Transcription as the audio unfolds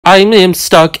I am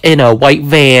stuck in a white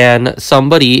van.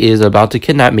 Somebody is about to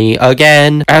kidnap me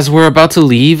again. As we're about to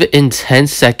leave in 10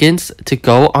 seconds to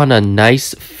go on a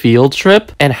nice field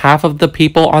trip, and half of the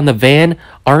people on the van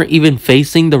aren't even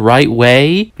facing the right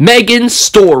way. Megan's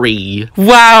story.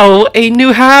 Wow, a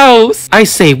new house. I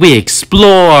say we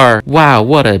explore. Wow,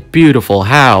 what a beautiful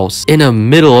house in the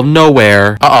middle of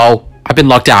nowhere. Uh-oh. I've been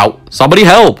locked out. Somebody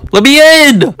help. Let me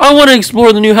in. I want to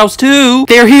explore the new house too.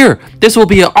 They're here. This will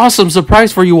be an awesome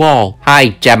surprise for you all. Hi,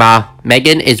 Gemma.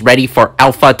 Megan is ready for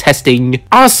alpha testing.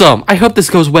 Awesome. I hope this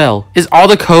goes well. Is all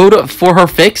the code for her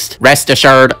fixed? Rest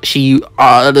assured, she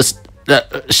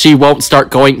won't start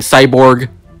going cyborg.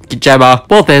 Gemma.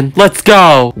 Well then, let's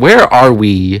go. Where are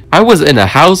we? I was in a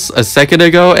house a second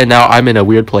ago and now I'm in a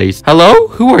weird place. Hello?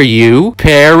 Who are you?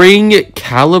 Pairing,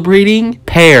 calibrating,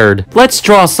 paired. Let's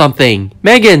draw something.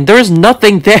 Megan, there's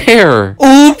nothing there.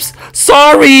 Oops,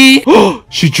 sorry.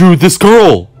 She drew this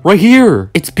girl. Right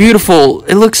here. It's beautiful.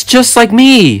 It looks just like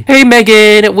me. Hey,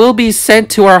 Megan. It will be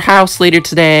sent to our house later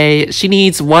today. She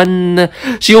needs one.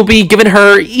 She will be given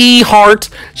her e-heart.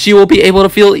 She will be able to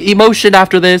feel emotion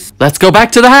after this. Let's go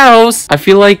back to the house. I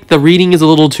feel like the reading is a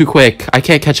little too quick. I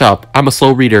can't catch up. I'm a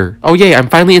slow reader. Oh, yay. I'm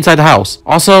finally inside the house.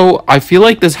 Also, I feel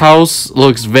like this house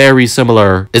looks very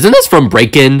similar. Isn't this from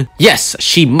Break-In? Yes,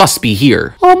 she must be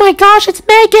here. Oh my gosh, it's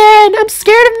Megan. I'm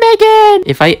scared of Megan.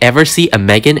 If I ever see a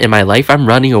Megan in my life, I'm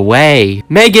running away.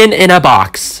 Megan in a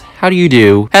box. How do you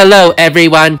do? Hello,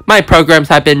 everyone. My programs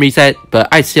have been reset, but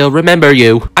I still remember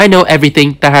you. I know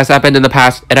everything that has happened in the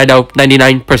past, and I know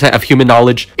 99% of human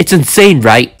knowledge. It's insane,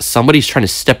 right? Somebody's trying to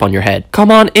step on your head. Come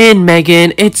on in,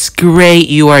 Megan. It's great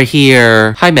you are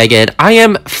here. Hi, Megan. I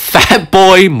am Fat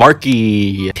Boy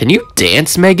Marky. Can you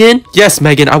dance, Megan? Yes,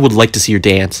 Megan. I would like to see your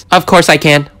dance. Of course I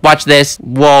can. Watch this.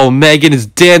 Whoa, Megan is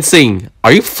dancing.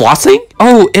 Are you flossing?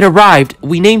 Oh, it arrived.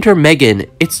 We named her Megan.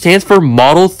 It stands for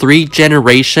Model 3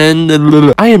 Generation.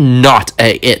 I am not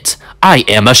a it. I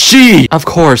am a she. Of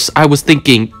course, I was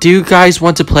thinking, do you guys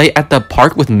want to play at the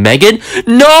park with Megan?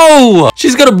 No!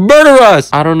 She's gonna murder us!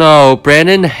 I don't know.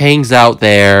 Brandon hangs out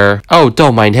there. Oh,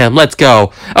 don't mind him. Let's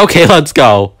go. Okay, let's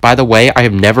go. By the way, I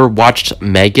have never watched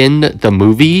Megan, the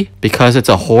movie, because it's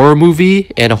a horror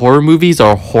movie, and horror movies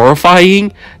are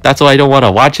horrifying. That's why I don't want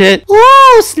to watch it.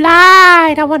 Whoa,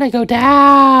 slide! I want to go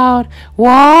down.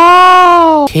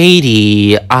 Whoa!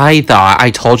 Katie, I thought I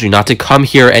told you not to come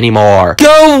here anymore.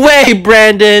 Go away!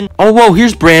 Brandon. Oh, whoa,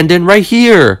 here's Brandon right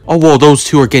here. Oh, whoa, those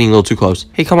two are getting a little too close.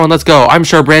 Hey, come on, let's go. I'm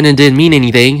sure Brandon didn't mean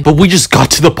anything, but we just got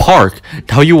to the park.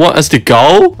 Now you want us to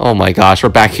go? Oh my gosh, we're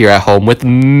back here at home with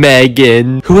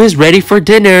Megan, who is ready for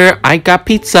dinner. I got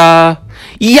pizza.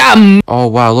 Yum! Oh,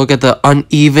 wow, look at the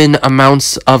uneven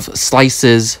amounts of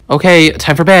slices. Okay,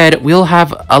 time for bed. We'll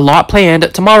have a lot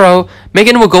planned tomorrow.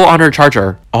 Megan will go on her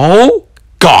charger. Oh,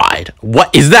 God.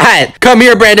 What is that? Come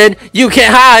here, Brandon. You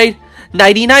can't hide.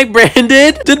 99,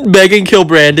 Brandon. Did Megan kill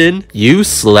Brandon? You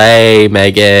slay,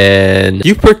 Megan.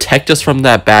 You protect us from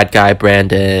that bad guy,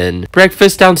 Brandon.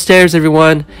 Breakfast downstairs,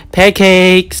 everyone.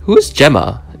 Pancakes. Who is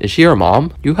Gemma? Is she your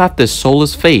mom? You have this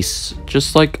soulless face,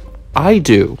 just like I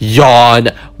do. Yawn.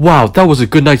 Wow, that was a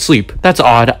good night's sleep. That's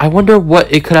odd. I wonder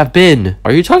what it could have been.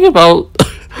 Are you talking about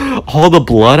all the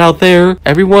blood out there?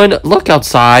 Everyone, look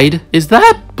outside. Is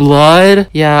that blood?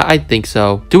 Yeah, I think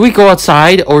so. Do we go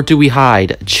outside or do we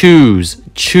hide? Choose.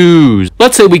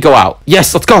 Let's say we go out.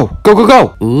 Yes, let's go.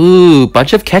 Go. Ooh,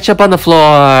 bunch of ketchup on the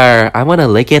floor. I want to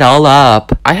lick it all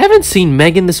up. I haven't seen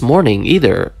Megan this morning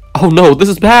either. Oh no, this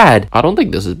is bad. I don't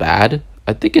think this is bad.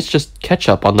 I think it's just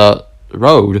ketchup on the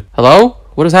road. Hello?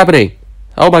 What is happening?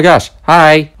 Oh my gosh.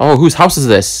 Hi. Oh, whose house is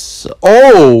this?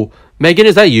 Oh, Megan,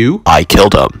 is that you? I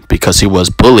killed him because he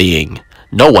was bullying.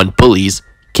 No one bullies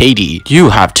Katie. You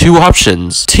have two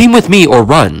options. Team with me or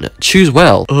run. Choose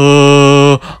well.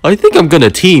 I think I'm gonna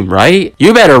team, right?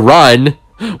 You better run.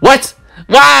 What?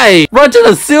 Why? Run to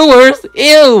the sewers?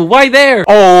 Ew, why there?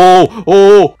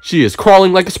 Oh, she is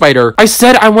crawling like a spider. I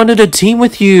said I wanted a team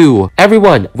with you.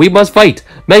 Everyone, we must fight.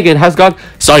 Megan has gone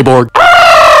cyborg.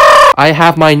 I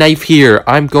have my knife here.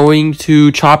 I'm going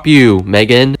to chop you,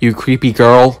 Megan, you creepy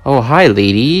girl. Oh, hi,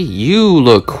 lady. You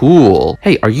look cool.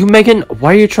 Hey, are you Megan?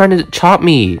 Why are you trying to chop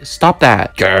me? Stop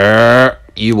that. Grr,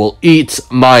 you will eat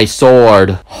my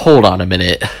sword. Hold on a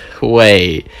minute.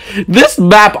 Wait, this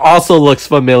map also looks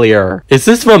familiar. Is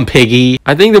this from Piggy?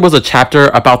 I think there was a chapter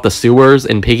about the sewers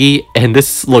in Piggy, and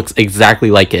this looks exactly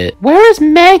like it. Where is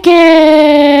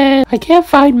Megan? I can't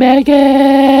find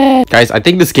Megan. Guys, I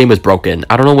think this game is broken.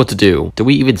 I don't know what to do. Do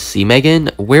we even see Megan?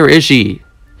 Where is she?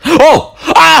 Oh!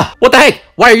 Ah! What the heck?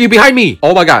 Why are you behind me?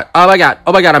 Oh my god.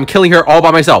 I'm killing her all by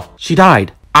myself. She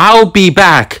died. I'll be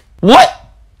back. What?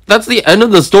 That's the end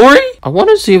of the story? I want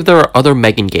to see if there are other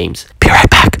Megan games. Be right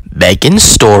back. Megan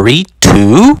Story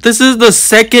 2? This is the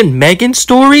second Megan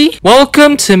story?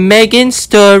 Welcome to Megan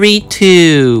Story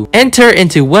 2. Enter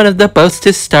into one of the boats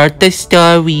to start the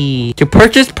story. To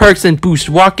purchase perks and boosts,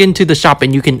 walk into the shop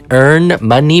and you can earn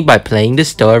money by playing the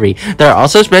story. There are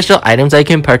also special items I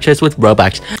can purchase with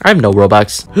Robux. I have no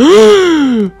Robux.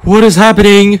 What is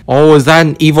happening? Oh, is that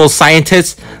an evil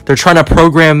scientist? They're trying to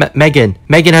program Megan.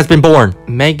 Megan has been born.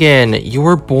 Megan, you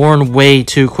were born way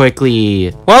too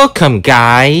quickly. Welcome,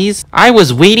 guys. I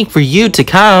was waiting for you to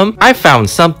come. I found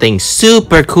something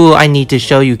super cool I need to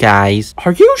show you guys.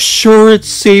 Are you sure it's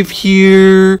safe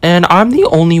here? And I'm the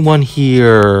only one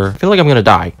here. I feel like I'm gonna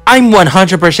die. I'm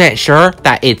 100% sure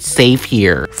that it's safe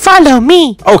here. Follow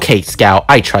me. Okay, Scout,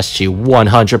 I trust you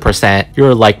 100%.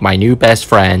 You're like my new best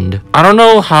friend. I don't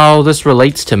know how this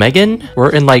relates to Megan. We're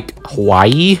in like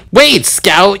Hawaii. Wait,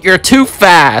 Scout, you're too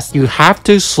fast. You have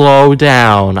to slow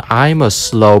down. I'm a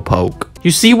slowpoke. You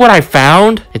see what I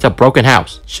found? It's a broken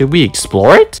house. Should we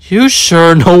explore it? You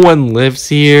sure no one lives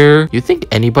here? You think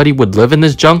anybody would live in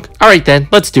this junk? Alright then,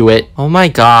 let's do it. Oh my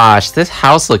gosh, this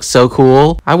house looks so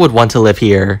cool. I would want to live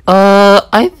here.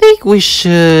 I think we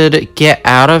should get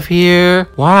out of here.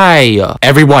 Why?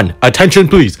 Everyone, attention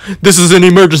please. This is an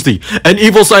emergency. An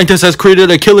evil scientist has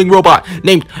created a killing robot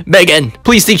named Megan.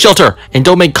 Please seek shelter and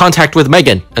don't make contact with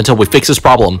Megan until we fix this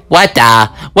problem. What the?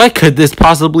 What could this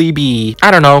possibly be?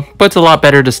 I don't know, but it's a lot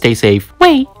better to stay safe.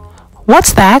 Wait,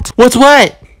 what's that? What's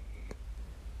what?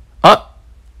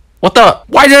 What the?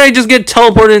 Why did I just get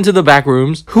teleported into the back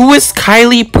rooms? Who is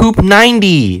Kylie Poop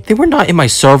 90? They were not in my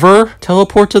server.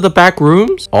 Teleport to the back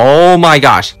rooms? Oh my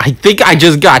gosh. I think I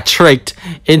just got tricked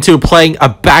into playing a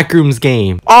backrooms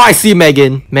game. Oh, I see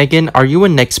Megan. Megan, are you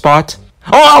in next spot?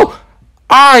 Oh!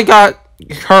 I got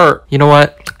hurt. You know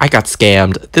what? I got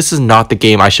scammed. This is not the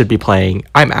game I should be playing.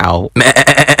 I'm out.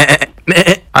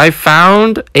 I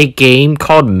found a game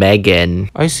called Megan.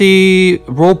 I see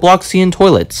Robloxian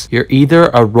toilets. You're either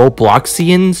a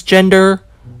Robloxian's gender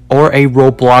or a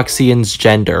Robloxian's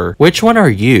gender. Which one are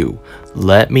you?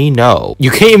 Let me know.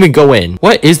 You can't even go in.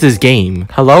 What is this game?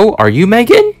 Hello, are you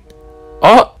Megan?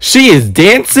 Oh, she is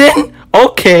dancing?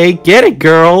 Okay, get it,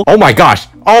 girl. Oh my gosh.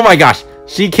 Oh my gosh.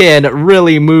 She can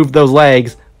really move those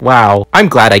legs. Wow, I'm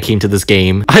glad I came to this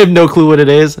game. I have no clue what it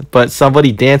is, but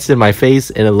somebody danced in my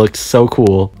face and it looked so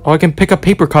cool. Oh, I can pick up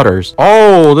paper cutters.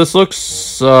 Oh, this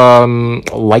looks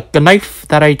like a knife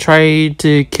that I tried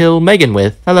to kill Megan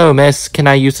with. Hello, miss. Can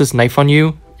I use this knife on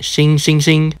you? Shing, shing,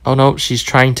 shing. Oh no, she's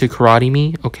trying to karate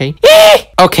me. Okay.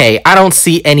 Okay, I don't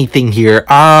see anything here.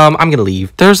 I'm gonna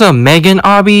leave. There's a Megan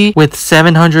obby with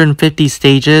 750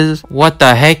 stages. What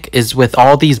the heck is with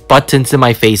all these buttons in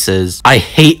my faces? I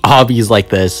hate obbies like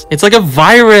this. It's like a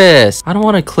virus. I don't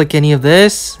want to click any of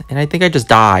this. And I think I just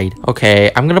died.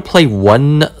 Okay, I'm gonna play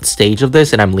one stage of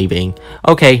this and I'm leaving.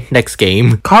 Okay, next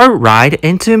game. Car ride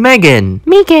into Megan.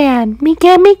 Megan.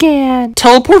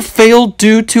 Teleport failed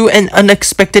due to an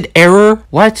unexpected error?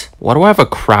 What? Why do I have a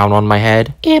crown on my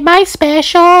head? Am I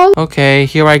special? Okay,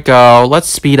 here I go. Let's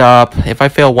speed up. If I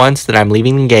fail once, then I'm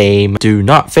leaving the game. Do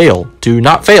not fail. Do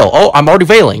not fail. Oh, I'm already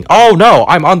failing. Oh no,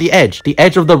 I'm on the edge. The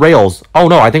edge of the rails. Oh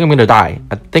no, I think I'm gonna die.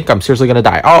 I think I'm seriously gonna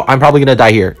die. Oh, I'm probably gonna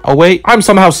die here. Oh wait, I'm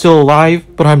somehow still alive,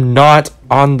 but I'm not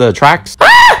on the tracks.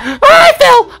 I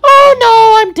fell! Oh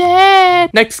no, I'm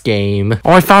dead! Next game.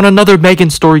 Oh, I found another Megan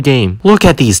story game. Look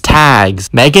at these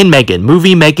tags. Megan,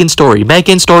 movie, Megan story,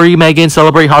 Megan,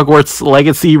 celebrate Hogwarts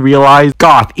legacy, realize,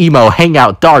 goth, emo,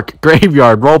 hangout, dark,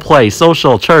 graveyard, roleplay,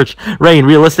 social, church, rain,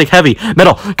 realistic, heavy,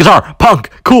 metal, guitar, punk,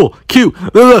 cool, cute.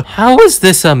 How is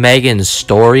this a Megan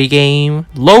story game?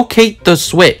 Locate the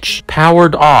switch.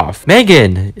 Powered off.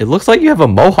 Megan, it looks like you have a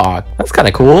mohawk. That's kind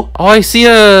of cool. Oh, I see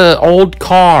a old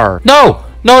car. No.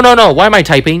 Why am I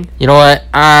typing? You know what?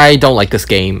 I don't like this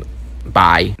game.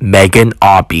 Bye. Megan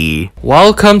Obby.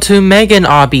 Welcome to Megan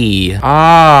Obby.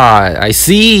 Ah, I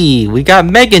see. We got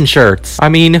Megan shirts. I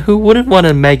mean, who wouldn't want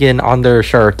a Megan on their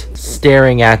shirt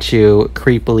staring at you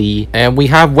creepily? And we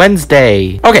have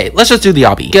Wednesday. Okay, let's just do the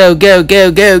obby. Go.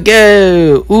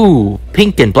 Ooh,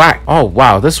 pink and black. Oh,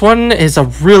 wow. This one is a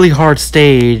really hard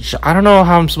stage. I don't know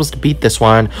how I'm supposed to beat this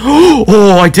one.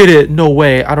 Oh, I did it. No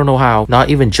way. I don't know how. Not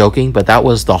even joking, but that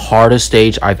was the hardest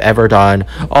stage I've ever done.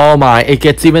 Oh my, it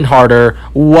gets even harder.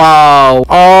 Wow.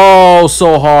 Oh,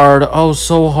 so hard. Oh,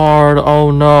 so hard.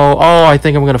 Oh no. Oh, I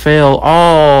think I'm gonna fail.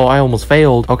 Oh, I almost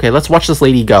failed. Okay, let's watch this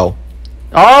lady go.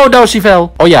 Oh no, she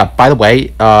fell. Oh yeah, by the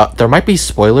way, there might be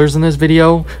spoilers in this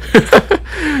video.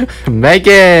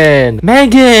 Megan,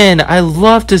 I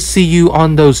love to see you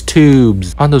on those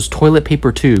tubes, on those toilet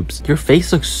paper tubes. Your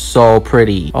face looks so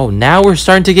pretty. Oh, now we're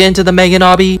starting to get into the Megan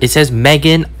obby. It says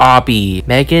Megan obby.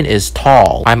 Megan is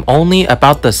tall. I'm only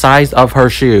about the size of her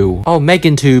shoe. Oh,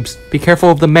 Megan tubes. Be careful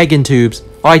of the Megan tubes.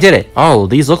 Oh, I did it. Oh,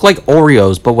 these look like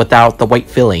Oreos, but without the white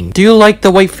filling. Do you like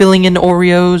the white filling in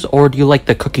Oreos, or do you like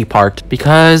the cookie part?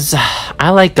 Because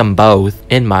I like them both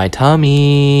in my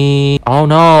tummy. Oh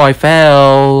no, I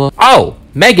fell. Oh,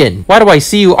 Megan, why do I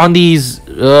see you on these,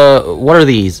 what are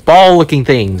these? Ball-looking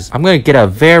things. I'm gonna get a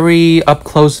very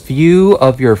up-close view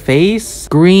of your face.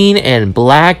 Green and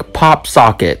black pop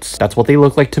sockets. That's what they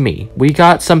look like to me. We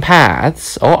got some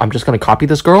paths. Oh, I'm just gonna copy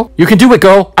this girl. You can do it,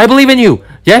 girl. I believe in you.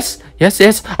 Yes. Yes,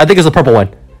 yes. I think it's a purple one.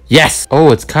 Yes.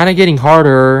 Oh, it's kind of getting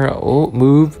harder. Oh,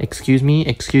 move. Excuse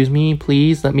me.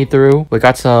 Please let me through. We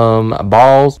got some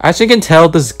balls. As you can tell,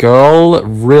 this girl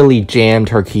really jammed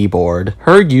her keyboard.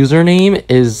 Her username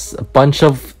is a bunch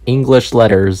of English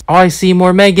letters. Oh, I see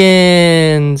more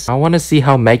Megans. I want to see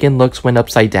how Megan looks when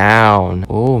upside down.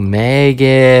 Oh,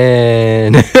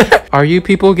 Megan. Are you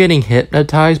people getting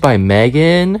hypnotized by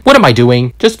Megan? What am I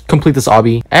doing? Just complete this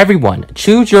obby. Everyone,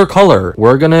 choose your color.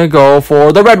 We're gonna go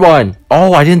for the red one.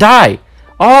 Oh, I didn't die.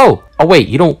 Oh, wait,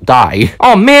 you don't die.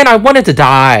 Oh man, I wanted to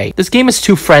die. This game is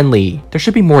too friendly. There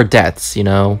should be more deaths, you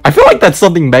know? I feel like that's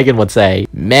something Megan would say.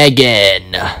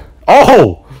 Megan.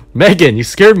 Oh! Megan, you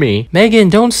scared me. Megan,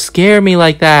 don't scare me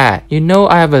like that. You know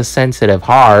I have a sensitive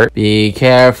heart. Be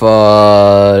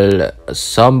careful.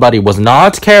 Somebody was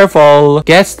not careful.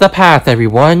 Guess the path,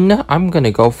 everyone. I'm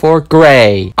gonna go for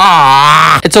gray.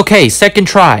 Ah! It's okay, second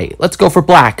try. Let's go for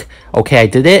black. Okay, I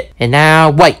did it. And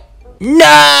now white.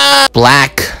 No!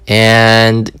 Black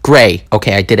and gray.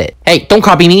 Okay, I did it. Hey, don't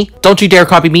copy me. Don't you dare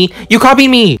copy me. You copied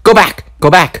me. Go back. Go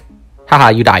back. Haha,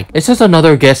 you died. It's just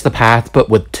another guess the path, but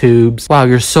with tubes. Wow,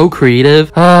 you're so creative.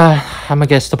 I'm gonna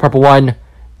guess the purple one.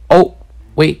 Oh,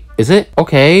 wait, is it?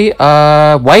 Okay,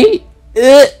 white?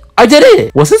 I did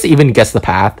it! Was this even guess the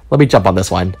path? Let me jump on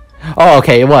this one. Oh,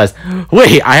 okay, it was.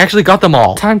 Wait, I actually got them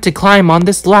all. Time to climb on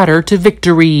this ladder to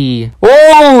victory.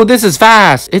 Oh, this is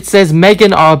fast. It says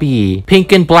Megan obby.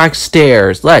 Pink and black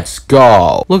stairs. Let's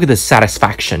go. Look at this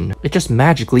satisfaction. It just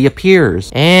magically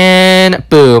appears. And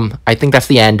boom. I think that's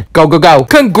the end. Go, go, go.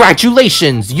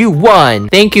 Congratulations. You won.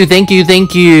 Thank you, thank you,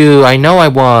 thank you. I know I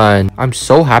won. I'm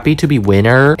so happy to be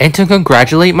winner. And to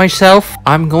congratulate myself,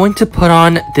 I'm going to put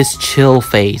on this chill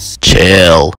face. Chill.